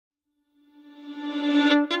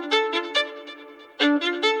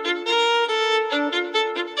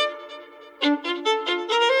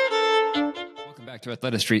Back to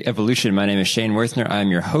Artistry Evolution. My name is Shane Wuerthner.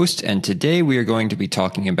 I'm your host, and today we are going to be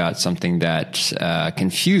talking about something that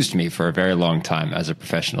confused me for a very long time as a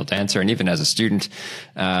professional dancer and even as a student.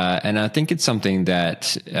 And I think it's something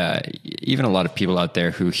that even a lot of people out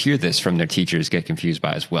there who hear this from their teachers get confused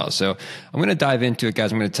by as well. So I'm going to dive into it,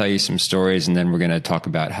 guys. I'm going to tell you some stories, and then we're going to talk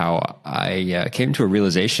about how I came to a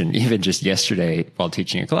realization, even just yesterday while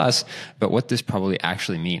teaching a class, about what this probably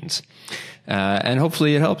actually means. And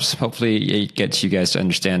hopefully it helps. Hopefully it gets you guys to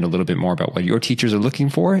understand a little bit more about what your teachers are looking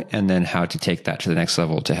for and then how to take that to the next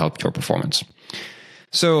level to help your performance.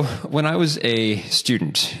 So when I was a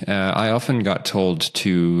student, I often got told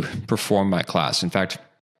to perform my class. In fact,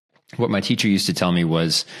 what my teacher used to tell me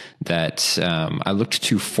was that I looked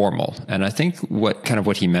too formal. And I think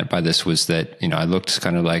what he meant by this was that, I looked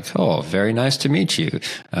kind of like, oh, very nice to meet you.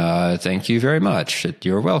 Thank you very much.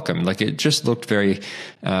 You're welcome. Like it just looked very,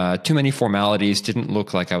 too many formalities, didn't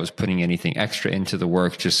look like I was putting anything extra into the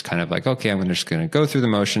work, just kind of like, okay, I'm just going to go through the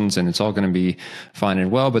motions and it's all going to be fine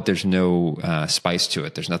and well, but there's no spice to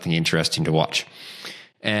it. There's nothing interesting to watch.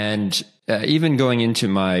 And even going into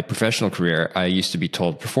my professional career, I used to be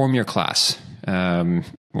told, perform your class.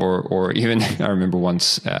 Or even I remember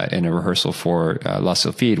once in a rehearsal for La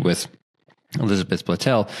Sylphide with Elizabeth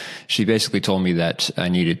Platel, she basically told me that I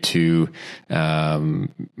needed to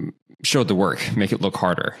show the work, make it look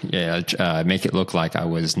harder, make it look like I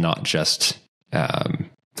was not just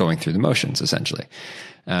going through the motions, essentially.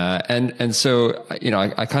 And so,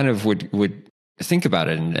 I kind of would think about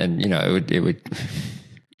it and it would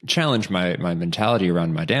challenge my mentality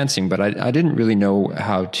around my dancing, but I didn't really know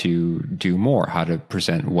how to do more, how to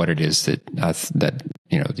present what it is that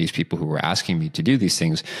these people who were asking me to do these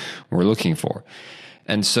things were looking for.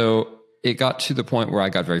 And so it got to the point where I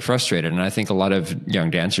got very frustrated. And I think a lot of young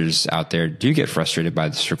dancers out there do get frustrated by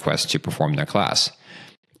this request to perform their class.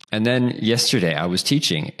 And then yesterday I was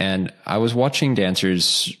teaching and I was watching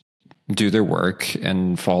dancers do their work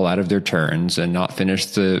and fall out of their turns and not finish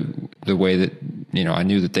the way that, I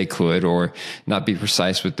knew that they could, or not be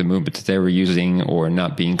precise with the movement that they were using, or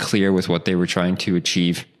not being clear with what they were trying to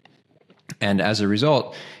achieve. And as a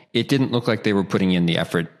result, it didn't look like they were putting in the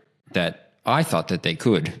effort that I thought that they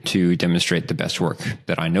could to demonstrate the best work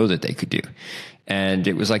that I know that they could do. And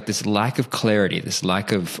it was like this lack of clarity, this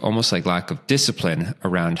lack of discipline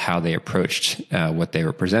around how they approached what they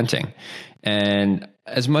were presenting. And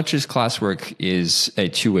as much as classwork is a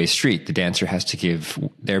two-way street, the dancer has to give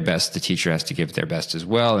their best, the teacher has to give their best as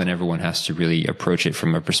well, and everyone has to really approach it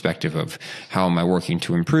from a perspective of how am I working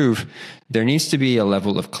to improve. There needs to be a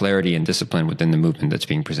level of clarity and discipline within the movement that's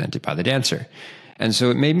being presented by the dancer. And so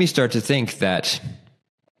it made me start to think that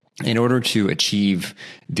in order to achieve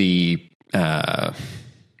the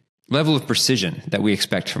level of precision that we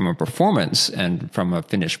expect from a performance and from a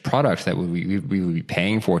finished product that we would be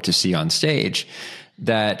paying for to see on stage,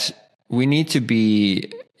 that we need to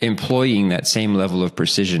be employing that same level of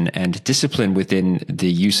precision and discipline within the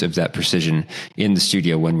use of that precision in the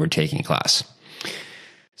studio when we're taking class.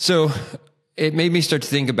 So it made me start to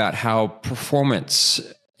think about how performance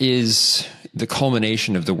is the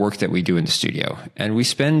culmination of the work that we do in the studio. And we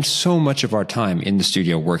spend so much of our time in the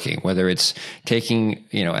studio working, whether it's taking,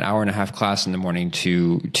 an hour and a half class in the morning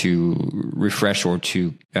to refresh or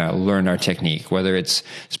to learn our technique, whether it's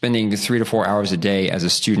spending 3 to 4 hours a day as a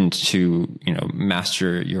student to,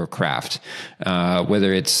 master your craft,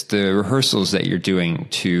 whether it's the rehearsals that you're doing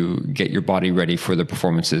to get your body ready for the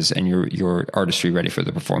performances and your artistry ready for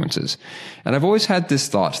the performances. And I've always had this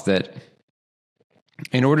thought that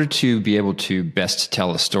in order to be able to best tell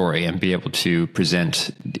a story and be able to present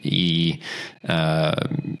the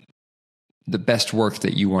best work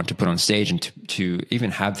that you want to put on stage and to even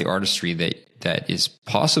have the artistry that is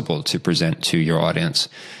possible to present to your audience,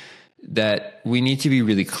 that we need to be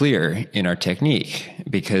really clear in our technique,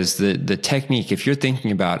 because the technique, if you're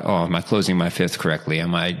thinking about, am I closing my fifth correctly?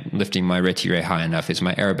 Am I lifting my retiré high enough? Is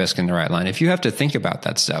my arabesque in the right line? If you have to think about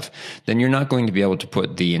that stuff, then you're not going to be able to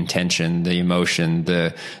put the intention, the emotion,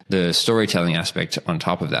 the storytelling aspect on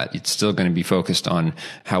top of that. It's still going to be focused on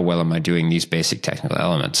how well am I doing these basic technical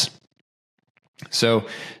elements. So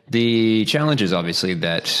the challenge is obviously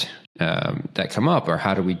that come up, or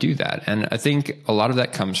how do we do that? And I think a lot of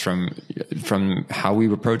that comes from how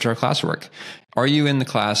we approach our classwork. Are you in the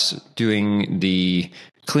class doing the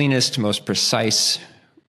cleanest, most precise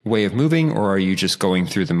way of moving, or are you just going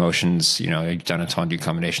through the motions? You've done a tendu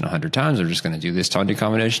combination 100 times. I'm just going to do this tendu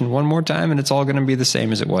combination one more time, and it's all going to be the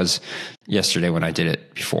same as it was yesterday when I did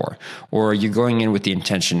it before. Or are you going in with the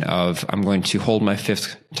intention of, I'm going to hold my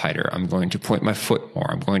fifth tighter, I'm going to point my foot more,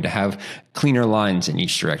 I'm going to have cleaner lines in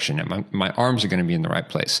each direction, and my arms are going to be in the right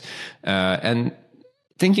place. And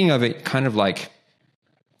thinking of it kind of like,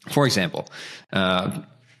 for example, a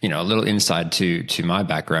little inside to my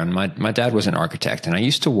background. My dad was an architect, and I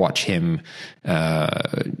used to watch him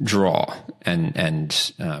draw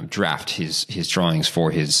and draft his drawings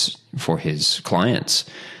for his clients,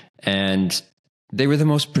 and they were the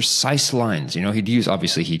most precise lines. He'd use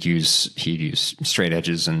straight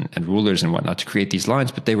edges and rulers and whatnot to create these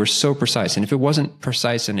lines, but they were so precise. And if it wasn't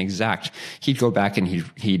precise and exact, he'd go back and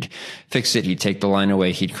he'd fix it. He'd take the line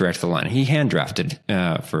away. He'd correct the line. He hand drafted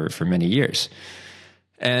for many years.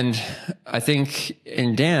 And I think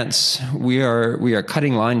in dance, we are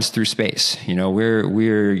cutting lines through space.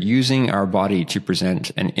 We're using our body to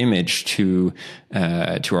present an image to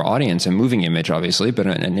our audience, a moving image, obviously, but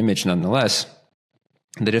an image nonetheless.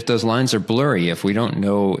 That if those lines are blurry, if we don't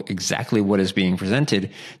know exactly what is being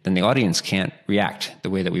presented, then the audience can't react the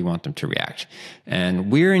way that we want them to react.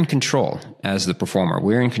 And we're in control as the performer.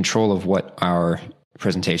 We're in control of what our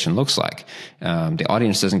presentation looks like. The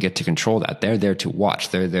audience doesn't get to control that. They're there to watch.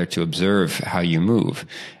 They're there to observe how you move.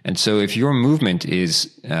 And so if your movement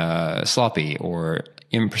is sloppy or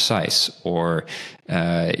imprecise or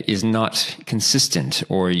is not consistent,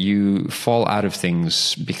 or you fall out of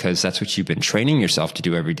things because that's what you've been training yourself to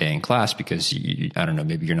do every day in class because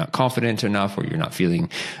maybe you're not confident enough, or you're not feeling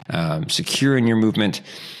secure in your movement.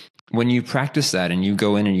 When you practice that and you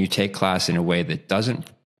go in and you take class in a way that doesn't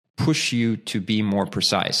push you to be more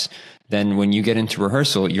precise, then when you get into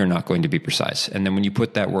rehearsal, you're not going to be precise. And then when you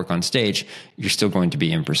put that work on stage, you're still going to be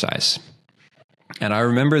imprecise. And I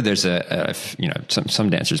remember there's some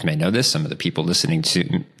dancers may know this. Some of the people listening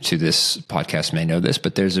to this podcast may know this,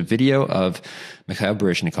 but there's a video of Mikhail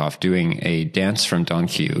Baryshnikov doing a dance from Don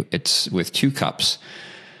Q. It's with two cups,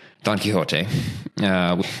 Don Quixote.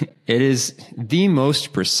 It is the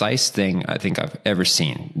most precise thing I think I've ever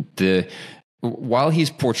seen. While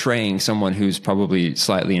he's portraying someone who's probably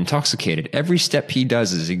slightly intoxicated, every step he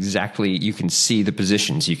does is exactly, you can see the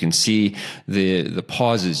positions, you can see the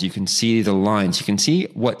pauses, you can see the lines, you can see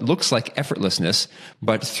what looks like effortlessness,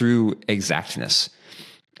 but through exactness.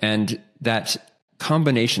 And that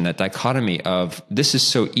combination, that dichotomy of this is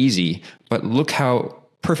so easy, but look how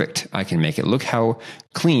perfect I can make it. Look how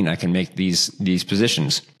clean I can make these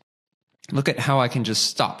positions. Look at how I can just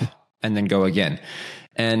stop and then go again.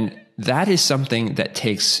 And that is something that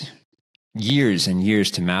takes years and years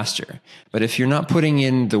to master. But if you're not putting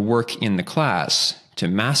in the work in the class to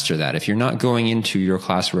master that, if you're not going into your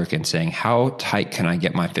classwork and saying, how tight can I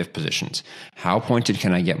get my fifth positions? How pointed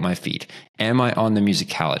can I get my feet? Am I on the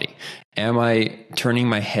musicality? Am I turning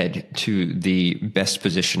my head to the best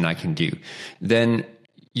position I can do? Then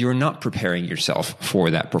you're not preparing yourself for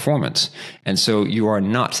that performance. And so you are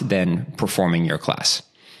not then performing your class.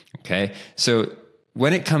 Okay? So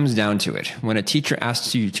when it comes down to it, when a teacher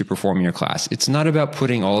asks you to perform your class, it's not about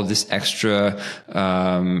putting all of this extra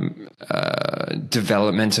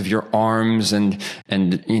development of your arms and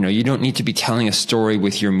you don't need to be telling a story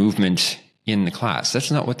with your movement in the class.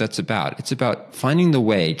 That's not what that's about. It's about finding the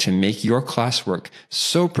way to make your classwork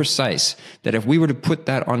so precise that if we were to put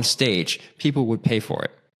that on stage, people would pay for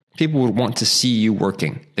it. People would want to see you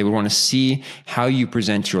working. They would want to see how you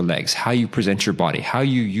present your legs, how you present your body, how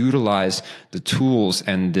you utilize the tools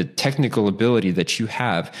and the technical ability that you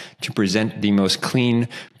have to present the most clean,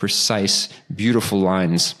 precise, beautiful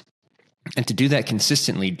lines. And to do that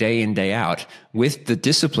consistently day in, day out with the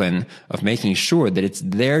discipline of making sure that it's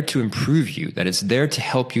there to improve you, that it's there to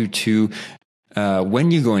help you to,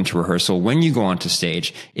 when you go into rehearsal, when you go onto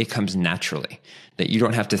stage, it comes naturally. That you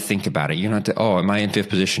don't have to think about it. You don't have to, oh, am I in fifth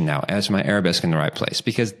position now? Is my arabesque in the right place?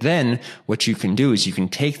 Because then what you can do is you can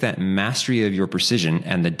take that mastery of your precision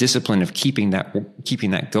and the discipline of keeping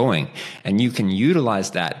that going, and you can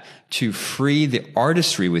utilize that to free the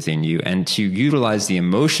artistry within you and to utilize the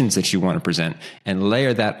emotions that you want to present and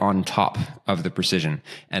layer that on top of the precision.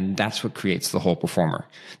 And that's what creates the whole performer.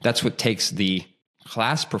 That's what takes the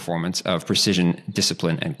class performance of precision,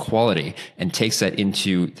 discipline, and quality and takes that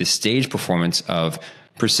into the stage performance of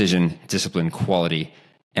precision, discipline, quality,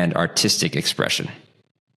 and artistic expression.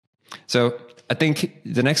 So I think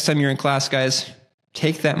the next time you're in class, guys,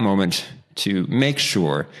 take that moment to make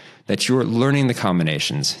sure that you're learning the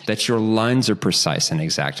combinations, that your lines are precise and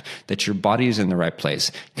exact, that your body is in the right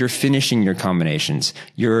place, you're finishing your combinations,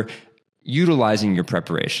 you're utilizing your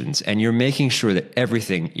preparations, and you're making sure that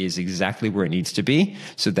everything is exactly where it needs to be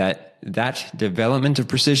so that that development of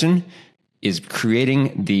precision is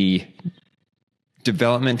creating the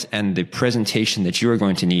development and the presentation that you are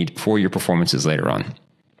going to need for your performances later on.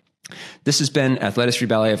 This has been Athletistry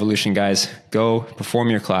Ballet Evolution, guys. Go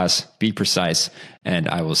perform your class, be precise, and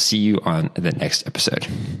I will see you on the next episode.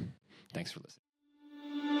 Thanks for listening.